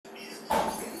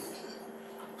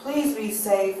Please be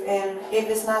safe, and if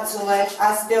it's not too much,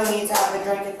 I still need to have a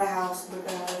drink at the house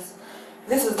because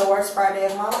this is the worst Friday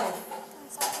of my life.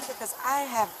 Because I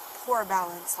have poor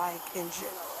balance, like, in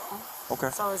general. Okay.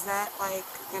 So is that, like,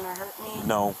 gonna hurt me?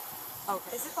 No.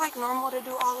 Okay. Is it, like, normal to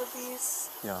do all of these?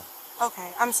 Yeah.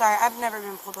 Okay. I'm sorry. I've never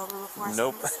been pulled over before.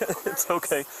 Nope. It's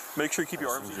okay. Make sure you keep your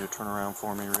arms. I need you to turn around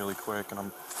for me really quick, and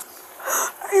I'm...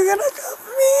 Are you gonna cover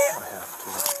me? I have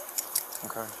to.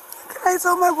 Okay. Can I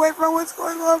tell my boyfriend what's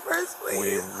going on first,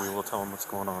 please? We will tell him what's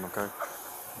going on, okay?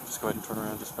 Just go ahead and turn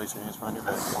around. Just place your hands behind your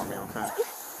back for me, okay?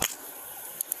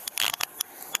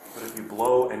 But if you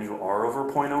blow and you are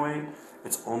over .08,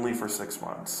 it's only for 6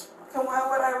 months. Then why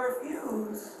would I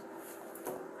refuse?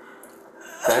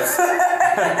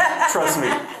 That's... Trust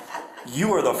me.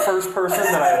 You are the first person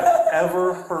that I've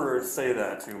ever heard say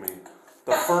that to me.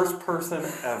 The first person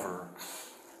ever.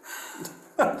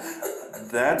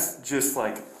 That's just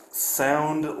like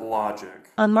sound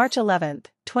logic. On March 11th,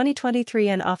 2023,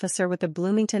 an officer with the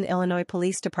Bloomington, Illinois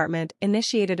Police Department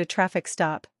initiated a traffic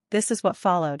stop. This is what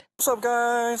followed. What's up,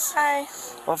 guys? Hi.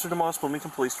 Officer DeMoss,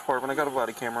 Bloomington Police Department. I got a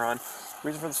body camera on.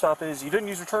 Reason for the stop is you didn't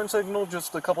use your turn signal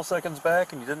just a couple seconds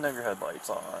back, and you didn't have your headlights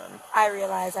on. I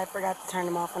realized I forgot to turn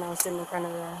them off when I was sitting in front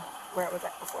of where it was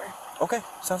at before. Okay,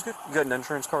 sounds good. You got an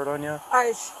insurance card on you?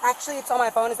 Actually, it's on my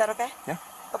phone. Is that okay? Yeah.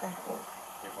 Okay.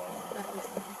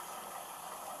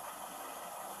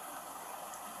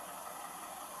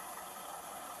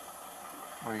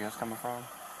 Where are you guys coming from?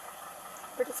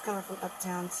 We're just coming from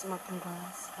uptown, smoking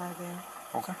glass, right there.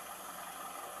 Okay.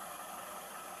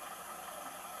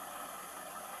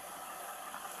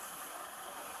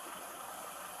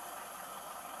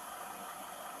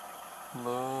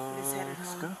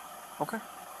 Looks good. Okay.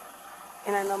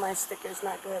 And I know my sticker's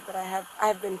not good, but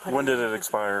I've been putting. When did it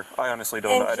expire? I honestly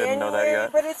don't know. I didn't know that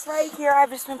yet. But it's right here. I've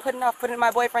just been putting it.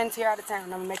 My boyfriend's here out of town. I'm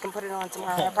gonna make him put it on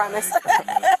tomorrow. I promise.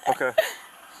 Okay.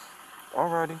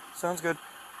 Alrighty. Sounds good.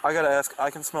 I gotta ask. I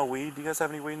can smell weed. Do you guys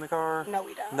have any weed in the car? No,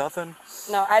 we don't. Nothing.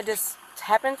 No, I just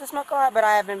happen to smoke a lot, but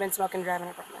I haven't been smoking and driving.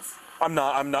 I promise. I'm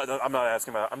not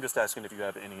asking about it. I'm just asking if you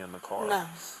have any in the car. No.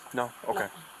 No. Okay. No.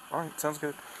 All right. Sounds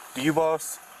good. Do you,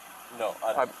 boss? No,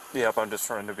 I don't. Yep. I'm just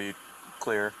trying to be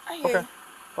clear. I hear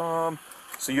you.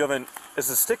 So you haven't? Is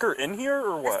the sticker in here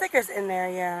or what? The sticker's in there.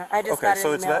 Yeah. I just got it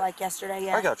in the mail like yesterday.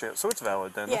 Yeah. I got you. So it's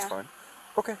valid then. Yeah. That's fine.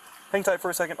 Okay. Hang tight for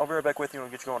a second. I'll be right back with you and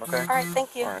get you going. Okay. All right.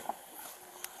 Thank you. All right.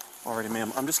 Alrighty,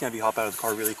 ma'am. I'm just gonna have you hop out of the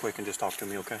car really quick and just talk to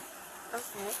me, okay?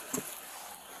 Okay.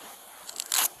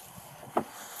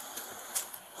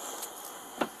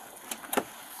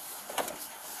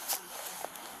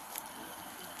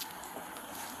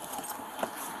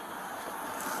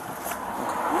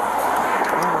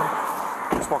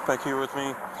 Just walk back here with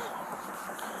me.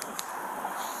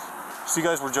 So you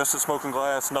guys were just at Smoking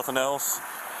Glass, nothing else?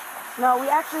 No, we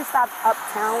actually stopped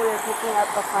uptown. We were picking up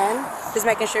a friend, just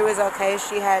making sure it was okay.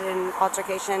 She had an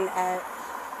altercation at,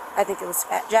 I think it was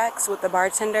Fat Jack's with the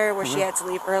bartender, where she had to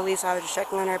leave early, so I was just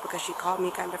checking on her because she called me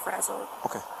kind of frazzled.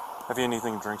 Okay. Have you had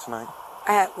anything to drink tonight?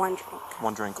 I had one drink.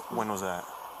 One drink. When was that?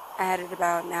 I had it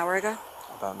about an hour ago.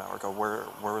 About an hour ago.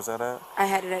 Where was that at? I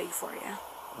had it at Euphoria.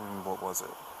 And what was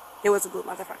it? It was a blue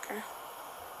motherfucker.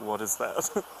 What is that?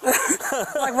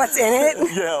 Like what's in it?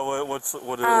 Yeah, what's it?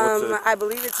 I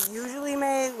believe it's usually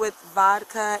made with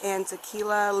vodka and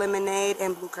tequila, lemonade,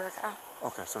 and blue curacao.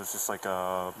 Okay, so it's just like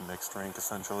a mixed drink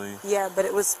essentially. Yeah, but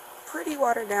it was pretty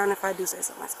watered down if I do say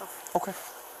so myself. Okay.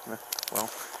 Yeah. Well,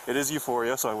 it is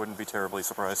Euphoria, so I wouldn't be terribly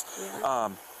surprised. Yeah.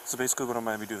 So basically what I'm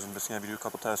going to have you do is I'm just going to have you do a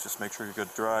couple tests, just make sure you're good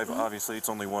to drive. Obviously, it's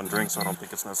only one drink, so I don't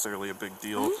think it's necessarily a big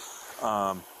deal.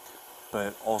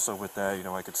 But also with that, you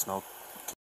know, I could smell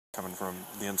coming from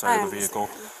the inside of the vehicle.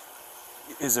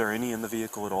 Is there any in the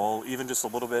vehicle at all? Even just a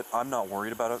little bit? I'm not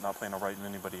worried about it, not planning on writing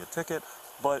anybody a ticket,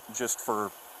 but just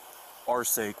for our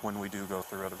sake, when we do go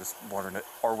through out of this water net,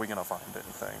 are we going to find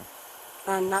anything?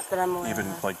 Not that I'm aware Even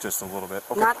of. like just a little bit?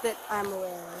 Okay. Not that I'm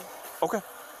aware of. Okay.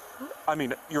 I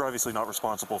mean, you're obviously not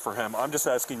responsible for him. I'm just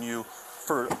asking you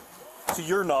for, to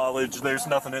your knowledge, there's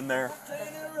nothing in there.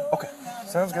 Okay.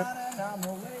 Sounds good.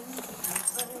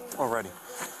 Alrighty.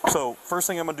 So, first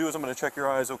thing I'm going to do is I'm going to check your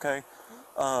eyes, okay?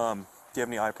 Do you have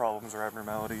any eye problems or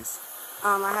abnormalities?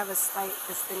 I have a slight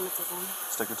astigmatism.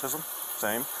 Astigmatism?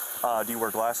 Same. Do you wear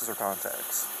glasses or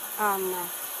contacts? No.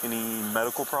 Any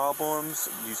medical problems?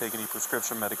 Do you take any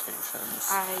prescription medications?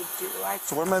 I do.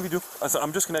 So what I'm going to have you do,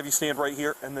 I'm just going to have you stand right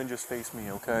here and then just face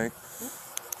me, okay?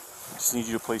 I just need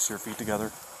you to place your feet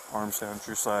together, arms down to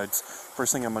your sides.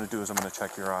 First thing I'm going to do is I'm going to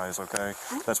check your eyes, okay?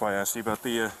 That's why I asked you about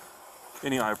the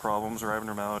any eye problems or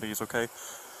abnormalities, okay?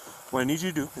 What I need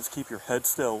you to do is keep your head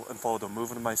still and follow the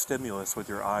movement of my stimulus with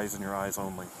your eyes and your eyes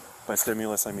only. By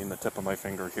stimulus, I mean the tip of my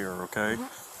finger here, okay?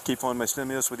 Keep following my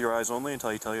stimulus with your eyes only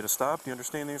until I tell you to stop. Do you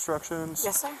understand the instructions?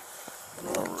 Yes, sir.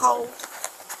 Hold.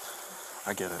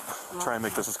 I get it. Try and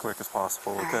make this as quick as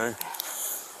possible, okay?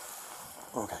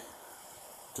 Okay.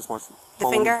 Just watch. The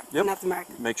finger, Yep. not the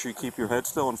mark. Make sure you keep your head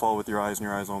still and follow with your eyes and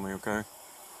your eyes only, okay?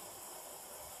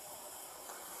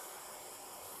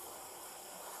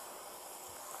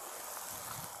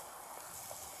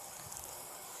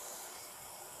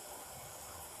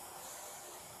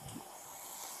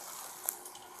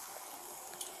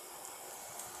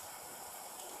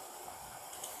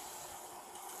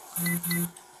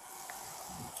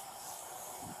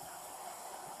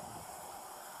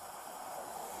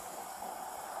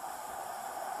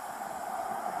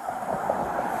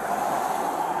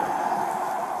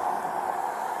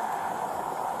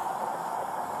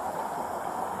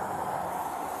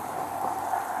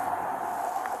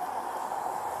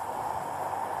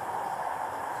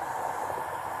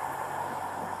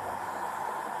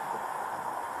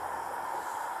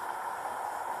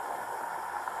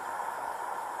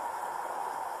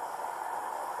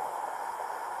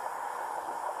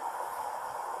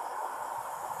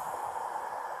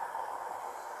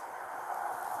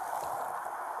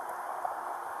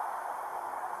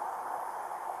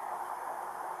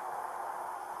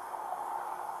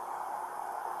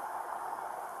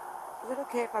 Is it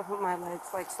okay if I put my legs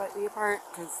like slightly apart?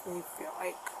 Because they feel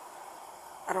like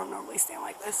I don't normally stand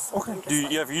like this. Okay. I'm just, Do you,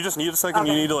 like- yeah, if you just need a second,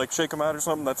 you Okay. need to like shake them out or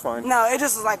something, that's fine. No, it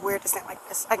just is like weird to stand like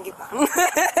this. I can keep going.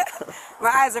 My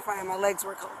eyes are fine. My legs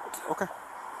were cold. Okay.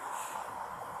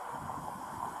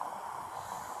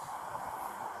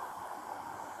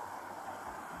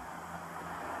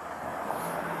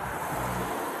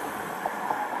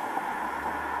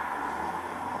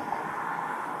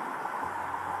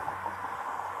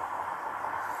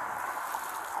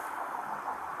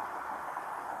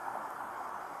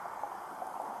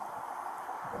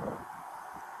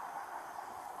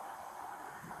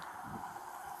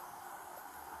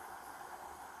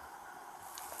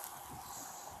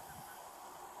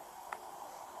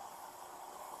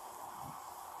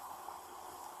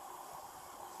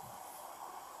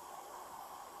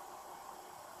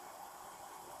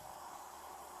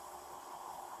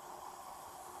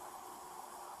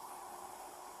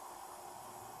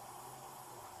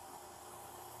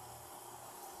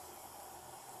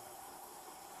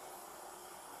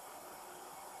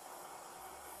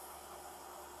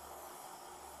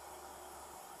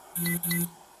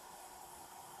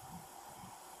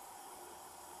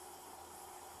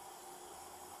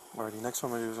 Alrighty, next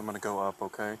one I'm going to do is I'm going to go up,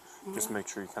 okay? Just make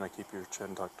sure you kind of keep your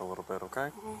chin tucked a little bit, okay?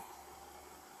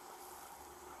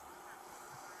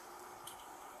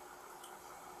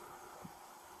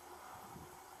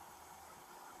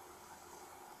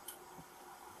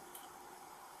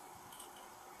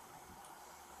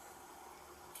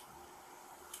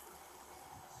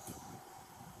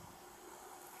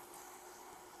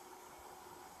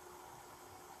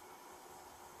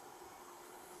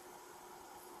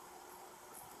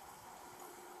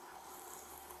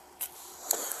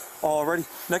 Alrighty,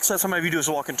 next test I'm going to have you do is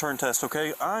a walk and turn test,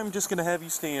 okay? I'm just going to have you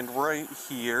stand right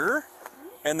here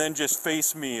and then just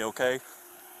face me, okay?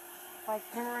 Like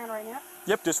turn around right now.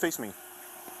 Yep, just face me.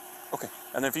 Okay,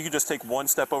 and then if you could just take one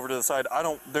step over to the side.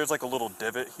 There's like a little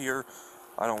divot here.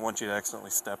 I don't want you to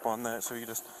accidentally step on that, so you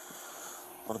just,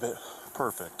 a little bit,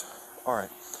 perfect. Alright,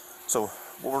 so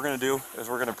what we're going to do is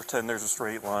we're going to pretend there's a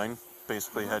straight line,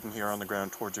 basically heading here on the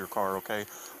ground towards your car, okay?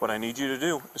 What I need you to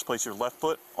do is place your left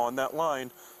foot on that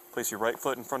line, place your right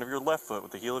foot in front of your left foot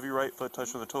with the heel of your right foot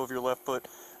touching the toe of your left foot,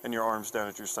 and your arms down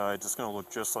at your sides. It's going to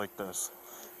look just like this.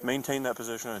 Maintain that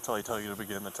position until I tell you to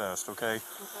begin the test, okay?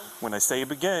 When I say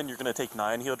begin, you're going to take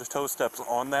 9 heel-to-toe steps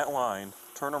on that line,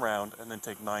 turn around, and then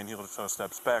take 9 heel-to-toe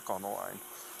steps back on the line.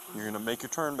 You're going to make your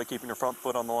turn by keeping your front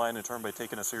foot on the line and turn by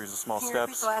taking a series of small Can you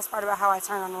repeat steps. the last part about how I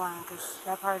turn on the line? Because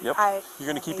that part, Yep. You're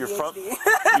going to keep your front.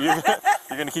 You're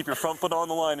going to keep your front foot on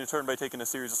the line and turn by taking a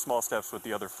series of small steps with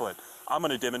the other foot. I'm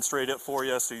going to demonstrate it for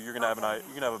you, so you're going to have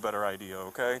have a better idea,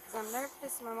 okay? I'm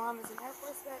nervous. My mom is an Air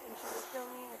Force vet, and she would kill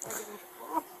me if I get in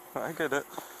trouble. I get it.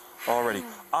 Alrighty.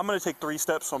 I'm going to take 3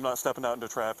 steps, so I'm not stepping out into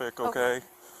traffic, okay?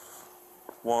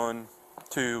 1,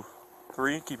 2,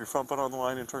 3. Keep your front foot on the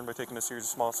line and turn by taking a series of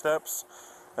small steps.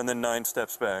 And then 9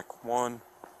 steps back. 1,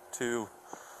 2,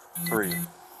 3.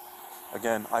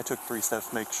 Again, I took 3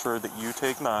 steps. Make sure that you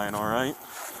take 9, alright?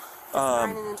 9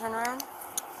 and then turn around?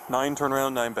 9 turn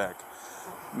around, 9 back.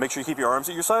 Make sure you keep your arms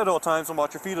at your side at all times and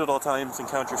watch your feet at all times and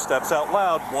count your steps out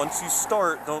loud. Once you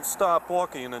start, don't stop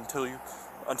walking until you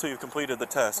until you've completed the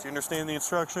test. You understand the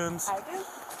instructions? I do.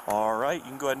 All right, you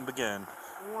can go ahead and begin.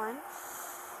 1,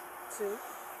 2,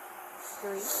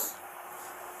 3,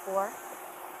 4,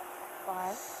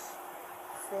 5,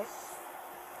 6,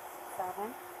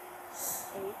 7,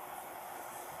 8,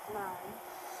 9.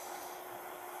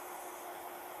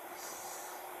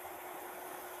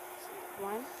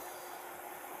 1,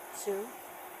 2,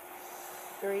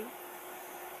 3,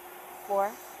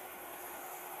 4,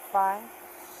 5,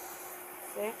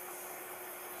 6,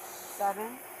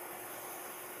 7,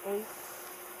 8,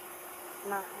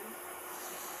 9.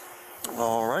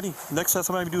 Alrighty. Next test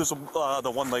I'm going to do is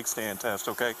the one leg stand test,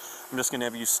 okay? I'm just going to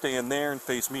have you stand there and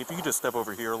face me. If you could just step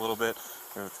over here a little bit.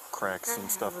 There's cracks and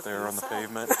stuff there on the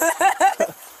pavement.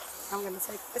 I'm going to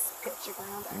take this picture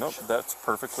around, actually. Nope, that's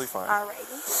perfectly fine.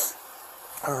 Alrighty.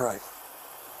 Alright.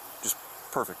 Just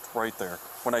perfect, right there.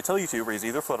 When I tell you to, raise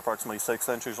either foot approximately 6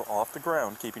 inches off the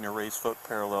ground, keeping your raised foot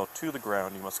parallel to the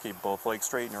ground. You must keep both legs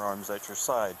straight and your arms at your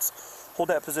sides. Hold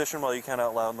that position while you count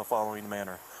out loud in the following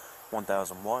manner.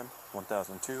 1001,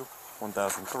 1002,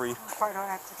 1003,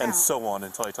 and so on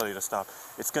until I tell you to stop.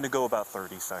 It's going to go about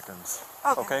 30 seconds.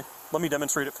 Okay? Let me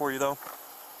demonstrate it for you though.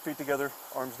 Feet together,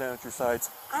 arms down at your sides.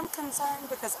 I'm concerned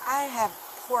because I have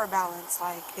poor balance,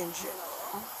 like, in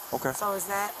general. Okay. So is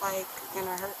that, like,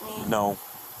 gonna hurt me? No.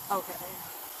 Okay.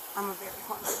 I'm a very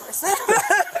clumsy person.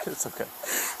 It's okay.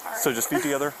 All right. So just feet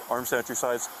together, arms down at your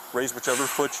sides. Raise whichever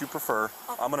foot you prefer.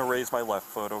 Okay. I'm going to raise my left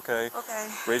foot, okay? Okay.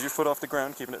 Raise your foot off the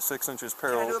ground, keeping it 6 inches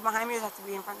parallel. Can I do it behind me or does it have to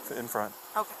be in front of me? In front.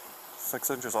 Okay. 6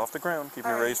 inches off the ground,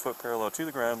 keeping your raised foot parallel to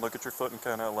the ground. Look at your foot and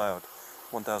count out loud.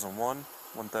 1001,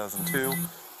 1002,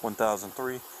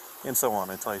 1003, and so on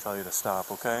until I tell you to stop,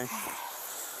 okay?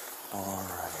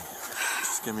 Alright.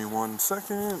 Just give me 1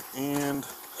 second, and...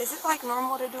 Is it, like,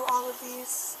 normal to do all of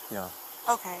these? Yeah.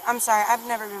 Okay. I'm sorry. I've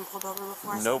never been pulled over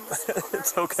before. Nope.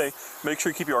 It's okay. Make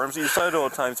sure you keep your arms at your side at all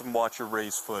times and watch your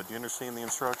raised foot. You understand the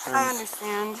instructions? I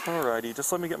understand. Alrighty.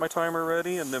 Just let me get my timer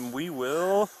ready, and then we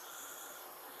will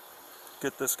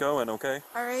get this going, okay?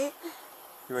 Alright.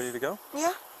 You ready to go?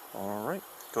 Yeah. Alright.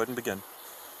 Go ahead and begin.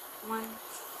 1,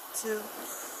 2,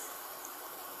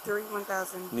 3,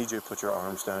 1,000. Need you to put your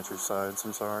arms down at your sides.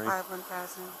 I'm sorry. 5,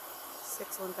 1,000.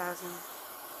 6, 1,000.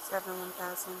 7,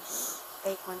 1,000.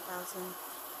 8, 1,000.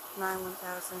 9,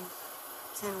 1,000.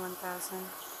 10, 1,000.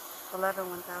 11,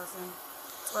 1,000.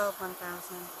 12,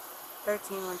 1,000.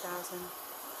 13, 1,000.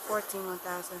 14,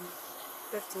 1,000.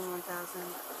 15, 1,000.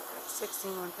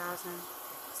 16, 1,000.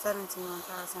 17,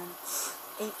 1,000.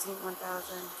 18,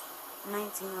 1,000.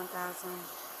 19, 1,000.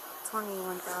 20,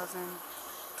 1,000.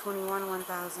 21,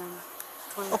 1,000.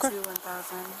 22, Okay.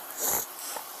 1,000.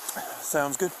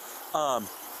 Sounds good.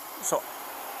 So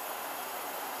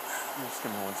just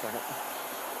give me 1 second.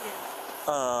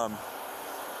 Yeah.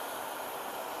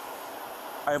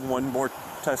 I have one more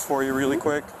test for you really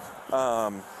quick.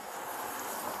 Well,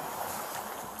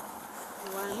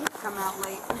 you come out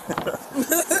late. I'm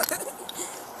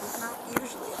not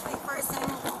usually a late person.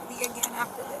 Won't be again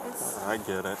after this. I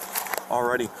get it.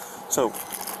 Alrighty. So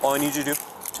all I need you to do,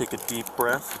 take a deep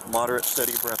breath, moderate,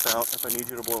 steady breath out. If I need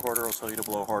you to blow harder, I'll tell you to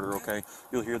blow harder, okay?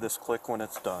 You'll hear this click when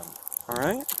it's done.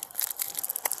 Alright?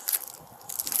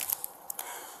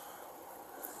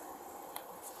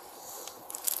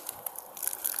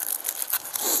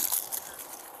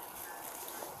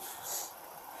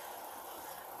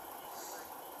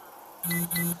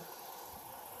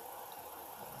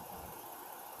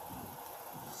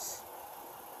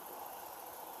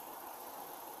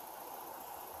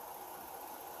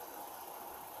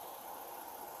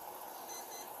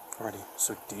 Alrighty,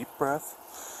 so deep breath,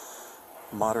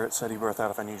 moderate, steady breath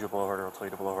out. If I need you to blow harder, I'll tell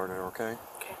you to blow harder, okay?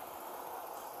 Okay.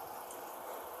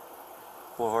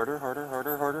 Blow harder, harder,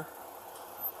 harder, harder.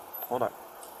 Hold on.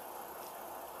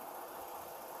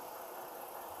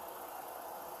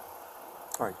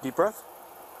 Alright, deep breath.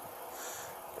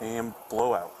 And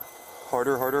blow out.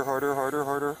 Harder, harder, harder, harder,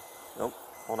 harder. Nope,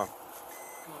 hold on.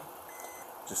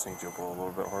 Just need you to blow a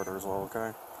little bit harder as well,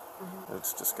 okay?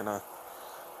 It's just gonna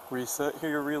reset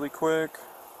here really quick.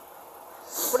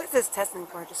 What is this testing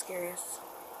for? Just curious.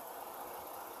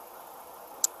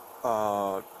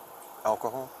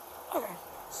 Alcohol. Okay.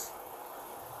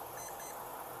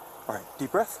 Alright,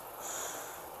 deep breath.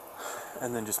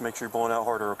 And then just make sure you're blowing out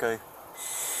harder, okay?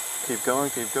 Keep going,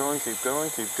 keep going, keep going,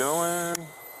 keep going.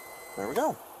 There we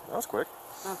go. That was quick.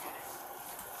 Okay.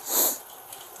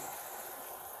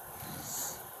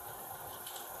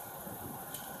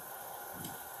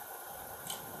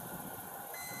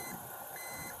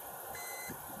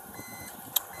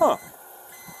 Huh.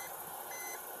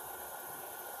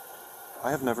 I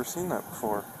have never seen that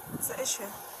before. What's the issue?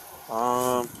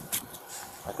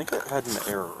 I I think it had an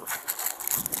error.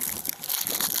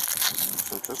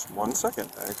 So just 1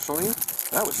 second, actually.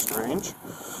 That was strange.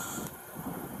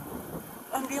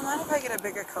 Do you mind if I get a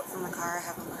bigger coat from the car? I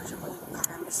have a larger one in the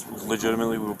car. I'm just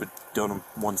Legitimately, we'll be done in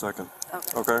 1 second.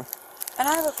 Okay. Okay? And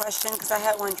I have a question, because I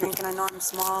had one drink and I know I'm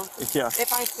small. Yeah.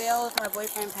 If I fail, if my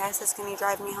boyfriend passes, can he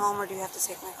drive me home, or do you have to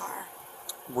take my car?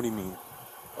 What do you mean?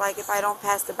 Like, if I don't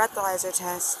pass the breathalyzer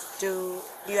test, do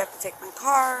you have to take my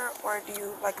car, or do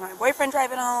you like my boyfriend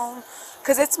drive it home?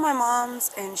 Because it's my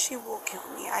mom's, and she will kill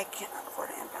me. I cannot afford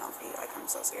an impound fee. Like, I'm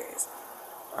so serious.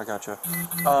 I gotcha.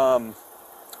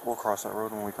 We'll cross that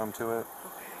road when we come to it.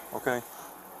 Okay. Okay?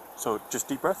 So just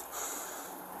deep breath.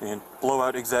 And blow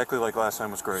out exactly like last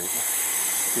time was great.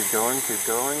 Keep going, keep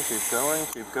going, keep going,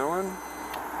 keep going.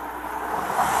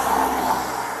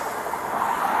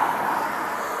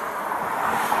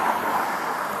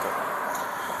 Okay.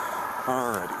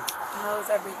 Alrighty. How's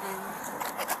everything?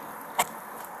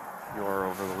 You are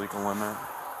over the legal limit.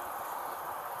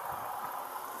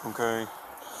 Okay.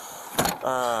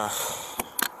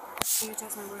 Can you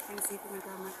text my boyfriend to see if he can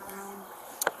drive my car home?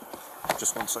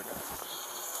 Just 1 second.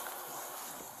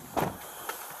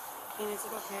 And is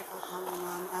it okay if I call my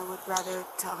mom? I would rather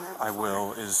tell her. I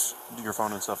will. Is your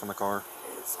phone and stuff in the car?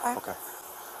 Okay.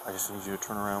 I just need you to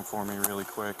turn around for me really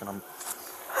quick, and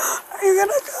Are you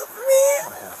gonna cuff me?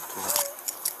 I have to.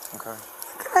 Okay.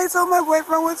 Can I tell my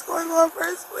boyfriend what's going on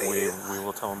first, please? We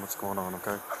will tell him what's going on,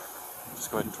 okay?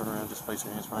 Just go ahead and turn around. Just place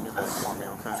your hands behind your back for me,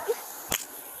 okay?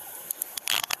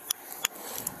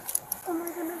 Am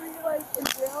I gonna be like in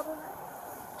jail tonight?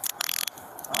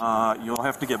 You'll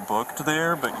have to get booked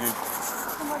there, but you...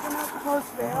 Am I gonna have to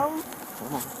post bail?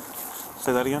 Hold on.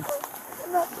 Say that again?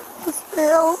 I'm not gonna post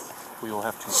bail. We will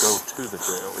have to go to the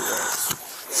jail, yes.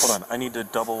 Hold on, I need to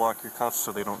double lock your cuffs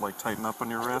so they don't, like, tighten up on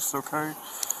your wrists, okay?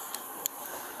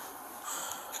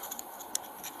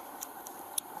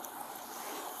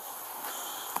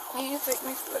 Can you take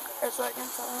me to the car so I can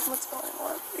tell him what's going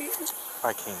on, please?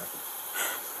 I can't.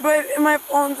 But my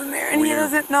phone's in there and he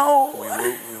doesn't know. We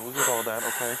will get all that,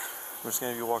 okay? We're just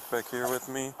gonna have you walk back here with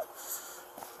me.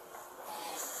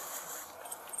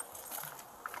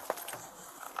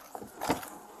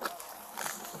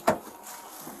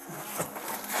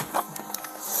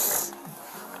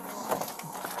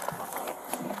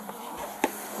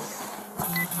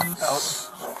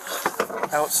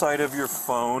 Outside of your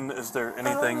phone, is there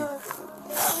anything?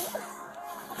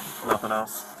 Nothing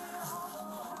else?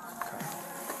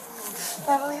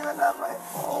 I don't even have my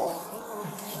phone.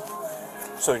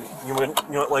 So you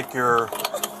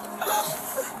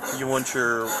want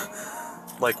your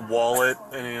like wallet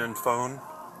and phone?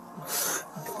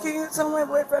 Can you tell my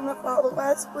boyfriend to follow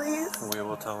us, please? We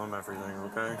will tell him everything,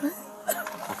 okay?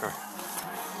 Okay.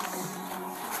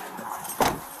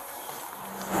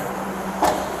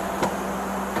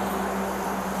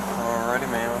 Alrighty,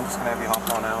 ma'am. I'm just gonna have you hop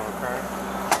on out, okay?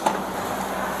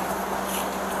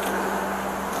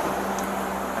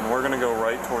 And we're gonna go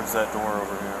right towards that door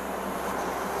over here.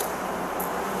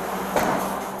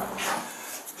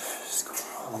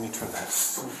 Let me turn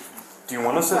this. Do you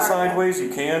want to sit sideways? You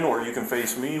can, or you can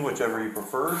face me, whichever you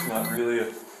prefer. It's not really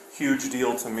a huge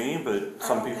deal to me, but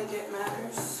some people. I don't think it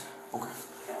matters. Okay,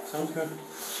 sounds good.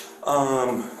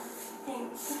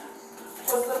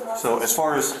 Thanks. So as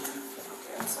far as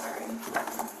I'm sorry.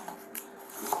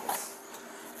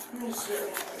 I'm just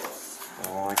really nervous.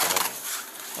 oh, I get it.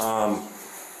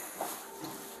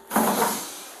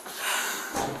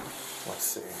 Let's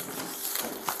see.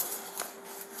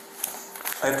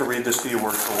 I have to read this to you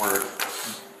word for word.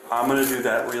 I'm going to do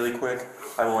that really quick.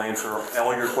 I will answer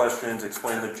all your questions,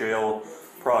 explain the jail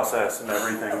process and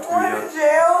everything to you.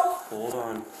 Jail? Hold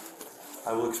on.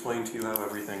 I will explain to you how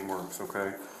everything works,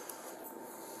 okay?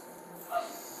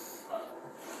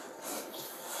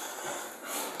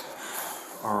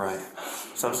 Alright.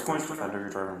 Subsequent to offender, your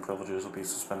driving privileges will be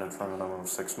suspended for a minimum of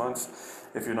 6 months.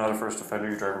 If you're not a first offender,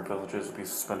 your driving privileges will be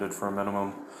suspended for a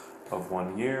minimum of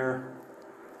 1 year.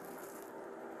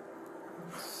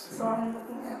 So I'm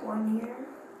looking at 1 year?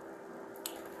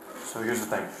 So here's the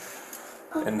thing.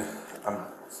 And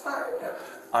Sorry.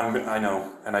 I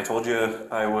know, and I told you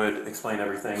I would explain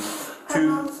everything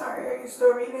I'm sorry, are you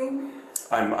still reading?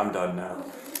 I'm done now.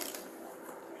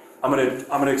 I'm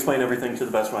gonna explain everything to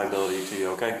the best of my ability to you,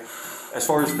 okay? As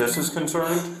far as this is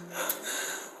concerned,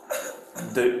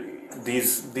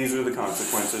 these are the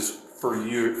consequences for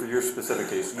your specific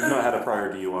case. You've not had a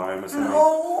prior DUI, I'm assuming.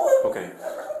 No. Okay.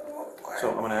 So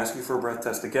I'm gonna ask you for a breath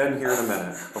test again here in a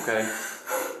minute, okay?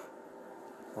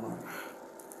 Hold on.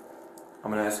 I'm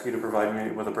gonna ask you to provide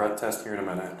me with a breath test here in a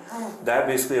minute. That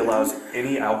basically allows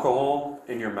any alcohol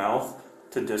in your mouth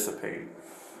to dissipate.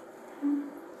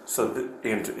 So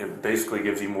and it basically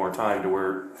gives you more time to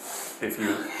where if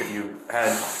you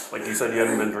had, like you said, you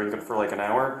hadn't been drinking for like an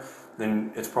hour,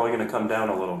 then it's probably going to come down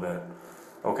a little bit.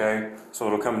 Okay, so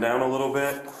it'll come down a little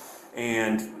bit,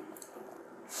 and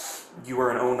you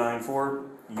are an 094.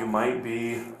 You might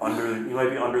be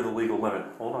under the legal limit.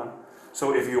 Hold on.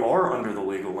 So if you are under the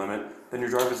legal limit, then your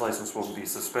driver's license will be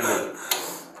suspended.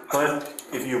 But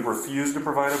if you refuse to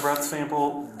provide a breath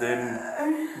sample, then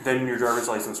your driver's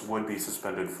license would be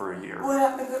suspended for a year. What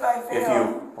happens if I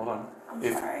fail? Hold on.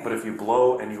 Sorry. But if you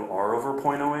blow and you are over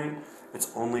 .08,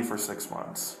 it's only for 6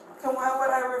 months. So why would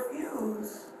I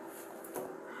refuse?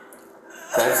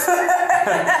 That's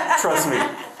trust me.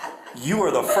 You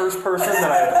are the first person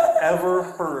that I've ever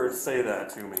heard say that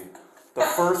to me. The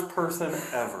first person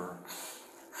ever.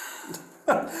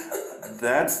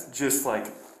 That's just like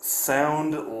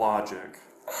sound logic.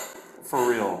 For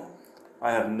real.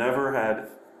 I have never had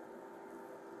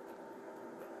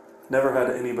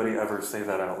anybody ever say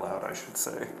that out loud, I should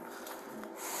say.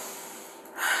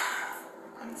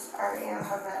 I'm sorry, I'm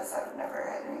a mess. I've never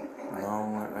had anything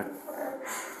like that before.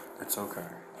 It's okay.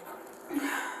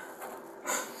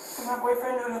 My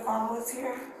boyfriend knew to follow us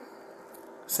here.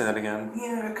 Say that again. He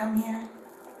knew to come here.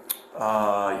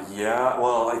 Yeah.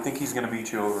 Well, I think he's gonna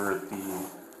meet you over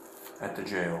at the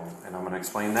jail, and I'm gonna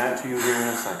explain that to you here in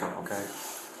a second. Okay.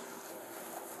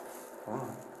 Hold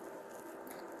on.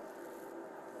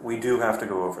 We do have to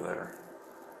go over there,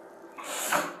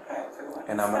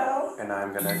 and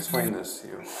I'm gonna explain this to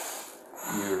you.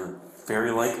 You're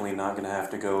very likely not gonna have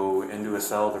to go into a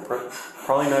cell. They're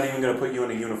probably not even gonna put you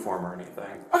in a uniform or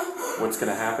anything. What's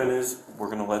gonna happen is we're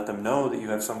gonna let them know that you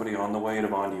have somebody on the way to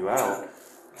bond you out.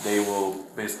 They will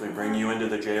basically bring you into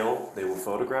the jail. They will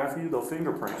photograph you. They'll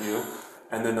fingerprint you,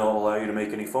 and then they'll allow you to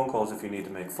make any phone calls if you need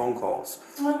to make phone calls.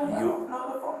 No,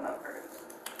 the phone numbers.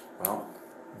 Well,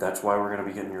 that's why we're gonna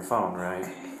be getting your phone, right?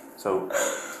 So,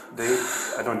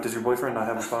 does your boyfriend not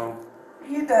have a phone?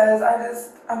 He does.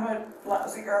 I'm a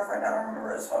lousy girlfriend. I don't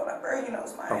remember his phone number. He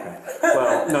knows mine. Okay.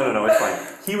 Well, no, it's fine.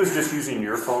 He was just using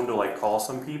your phone to like call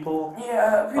some people.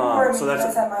 Yeah, people were so meeting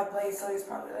us at my place, so he's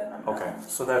probably that number. Okay,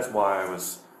 so that's why I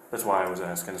was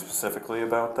asking specifically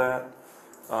about that.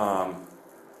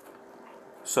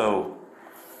 So,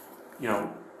 you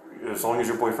know, as long as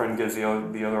your boyfriend gives the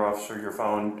other officer your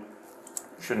phone,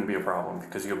 shouldn't be a problem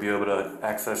because you'll be able to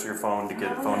access your phone to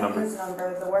get phone numbers. His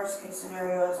number. The worst case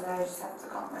scenario is that I just have to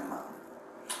call my mom.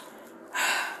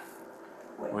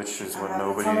 Which is what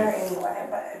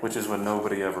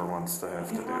nobody ever wants to have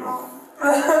to do.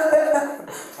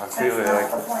 I feel it.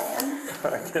 That's not the plan.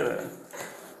 I get it.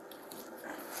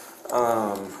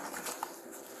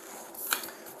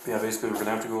 Yeah, basically we're gonna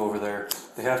have to go over there.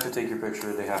 They have to take your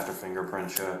picture. They have to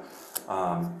fingerprint you.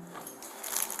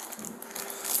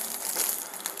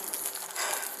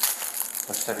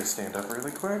 Let's have you stand up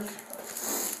really quick.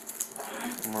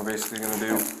 And we're basically gonna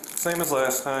do same as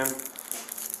last time.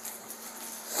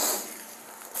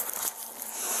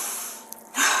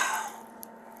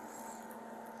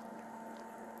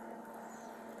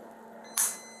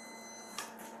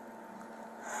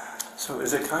 So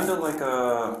is it kind of like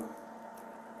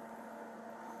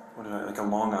like a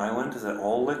Long Island? Is it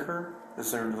all liquor?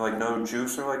 Is there like no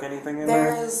juice or like anything in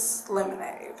there? There is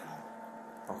lemonade.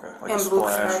 Okay, like And a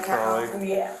splash Cow. probably.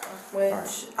 Yeah, which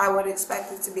Right. I would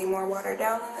expect it to be more watered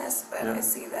down than this, but Yeah. I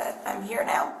see that I'm here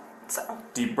now, so.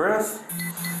 Deep breath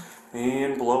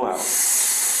and blow out.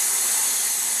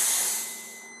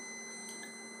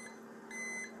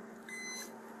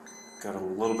 Got a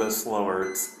little bit slower.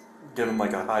 It's giving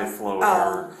like a high flow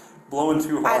air. Blowing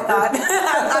too hard. I thought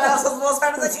I was supposed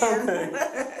to start again.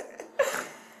 Okay.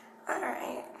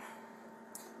 Alright.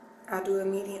 I'll do a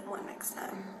medium one next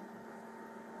time.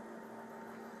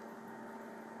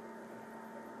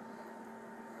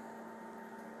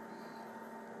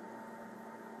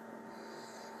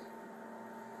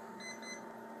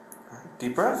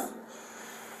 Deep breath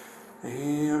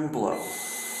and blow.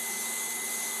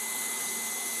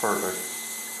 Perfect.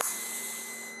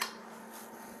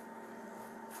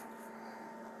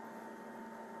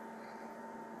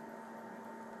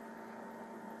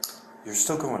 You're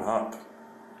still going up.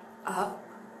 Up?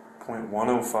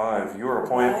 0.105. You were a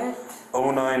What?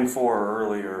 0.094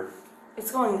 earlier. It's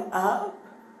going up?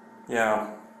 Yeah.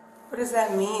 What does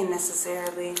that mean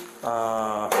necessarily?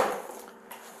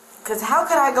 Because how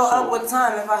could I go So- up with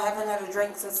time if I haven't had a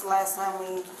drink since the last time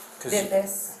we 'Cause did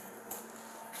this?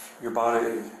 Your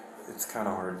body, it's kind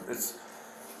of hard. It's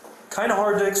kind of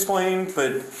hard to explain,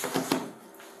 but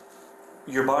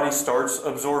your body starts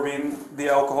absorbing the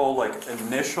alcohol like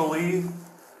initially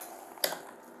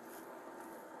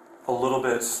a little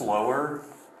bit slower,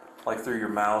 like through your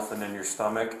mouth and then your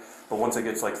stomach. But once it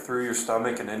gets like through your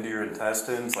stomach and into your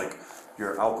intestines, like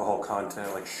your alcohol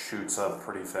content like shoots up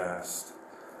pretty fast.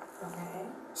 Okay.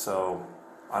 So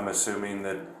I'm assuming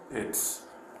that it's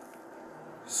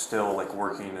still like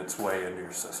working its way into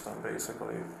your system,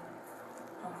 basically.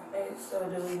 Okay, so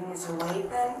do we need to wait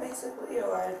then, basically,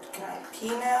 or can I pee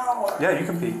now? Or? Yeah, you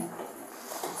can pee.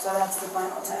 So that's the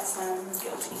final test, and I'm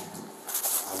guilty.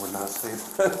 I would not say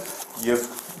that. You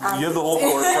have the whole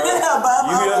court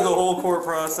the whole court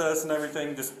process and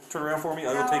everything. Just turn around for me.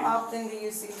 How often do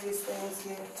you see these things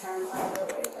get turned either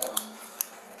way, though?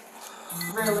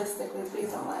 Realistically,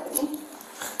 please don't lie to me.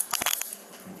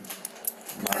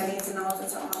 I need to know if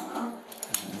it's on my mom.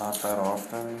 Not that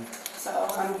often. So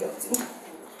I'm guilty.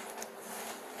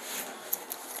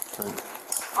 Okay.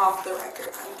 Off the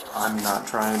record, I'm I'm not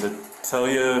trying to tell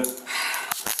you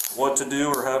what to do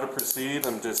or how to proceed.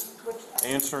 I'm just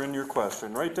answering your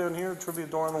question. Right down here, it should be a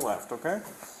door on the left, okay?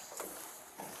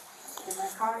 And my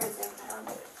car is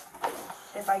impounded.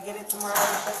 If I get it tomorrow,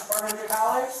 it's just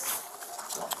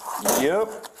 $400. Yep.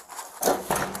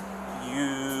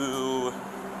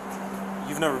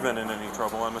 You've never been in any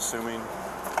trouble, I'm assuming.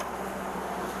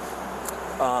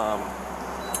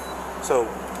 So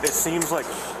it seems like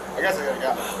I guess I gotta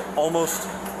go.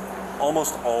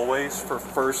 almost always for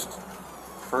first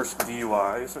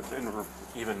DUIs, and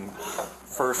even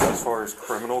first as far as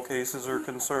criminal cases are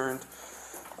concerned,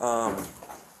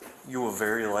 you will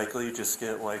very likely just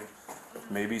get like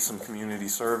maybe some community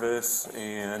service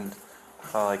and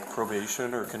like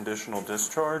probation or conditional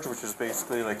discharge, which is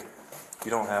basically like you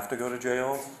don't have to go to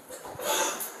jail.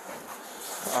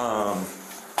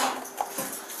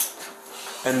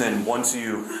 And then once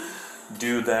you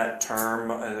do that term,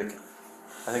 I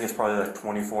think it's probably like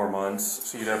 24 months.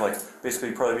 So you'd have like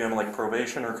basically probably be on like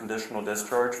probation or conditional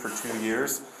discharge for 2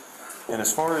 years. And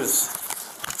as far as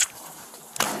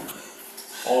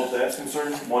all of that's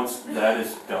concerned, once that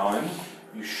is done,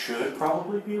 you should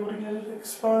probably be able to get it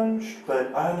expunged.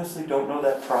 But I honestly don't know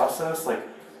that process. Like,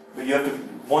 but you have to,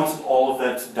 once all of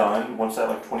that's done, once that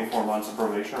like 24 months of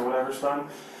probation or whatever's done,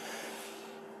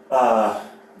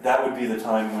 that would be the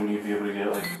time when you'd be able to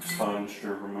get like expunged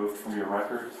or removed from your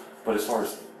record. But as far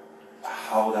as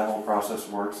how that whole process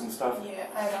works and stuff, Yeah,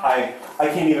 I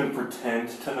can't even pretend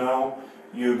to know.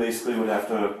 You basically would have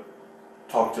to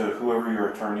talk to whoever your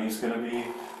attorney is going to be.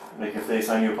 Like if they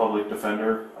assign you a public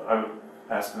defender, I would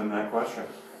ask them that question,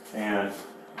 and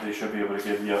they should be able to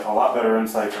give you a lot better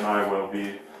insight than I'll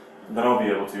be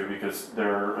able to, because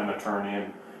they're an attorney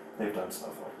and they've done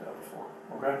stuff like that before.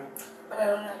 Okay. But I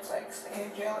don't have to like stay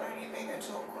in jail or anything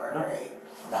until court, No. right?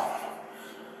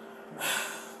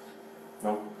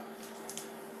 Nope.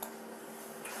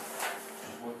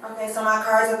 Okay, so my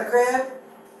car's at the crib?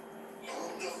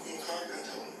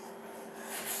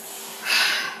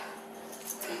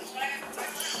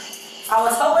 I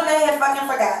was hoping they had fucking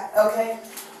forgot, okay?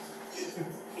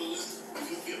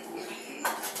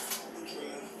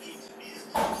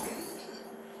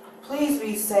 Please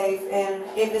be safe, and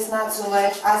if it's not too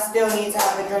much, I still need to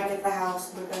have a drink at the house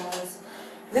because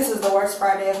this is the worst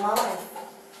Friday of my life.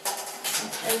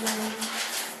 And then,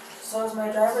 so is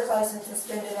my driver's license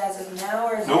suspended as of now,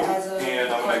 or is Nope. it as of... And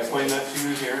I'm going to explain that to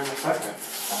you here in a second.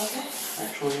 Okay.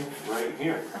 Actually, right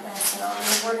here. I'm asking all the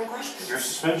important questions. Your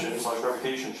suspension /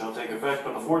 revocation shall take effect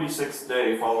on the 46th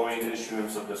day following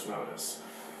issuance of this notice.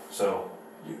 So,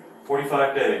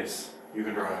 45 days you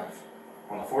can drive.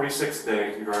 On the 46th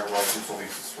day, your driver's license will be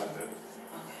suspended.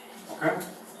 Okay?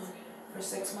 For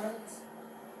 6 months?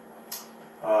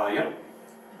 Yep.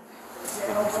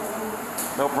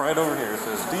 Nope, right over here. It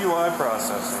says DUI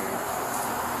processing.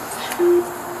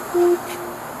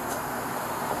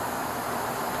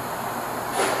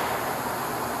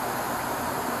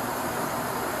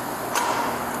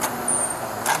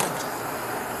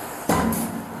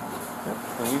 Yep.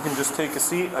 And you can just take a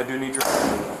seat. I do need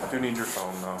your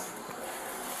phone though.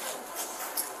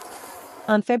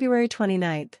 On February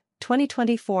 29,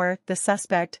 2024, the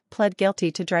suspect pled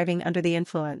guilty to driving under the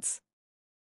influence.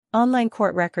 Online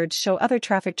court records show other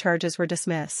traffic charges were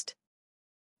dismissed.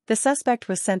 The suspect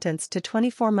was sentenced to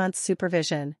 24 months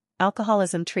supervision,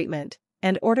 alcoholism treatment,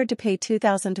 and ordered to pay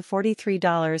 $2,000 to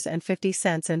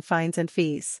 $43.50 in fines and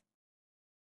fees.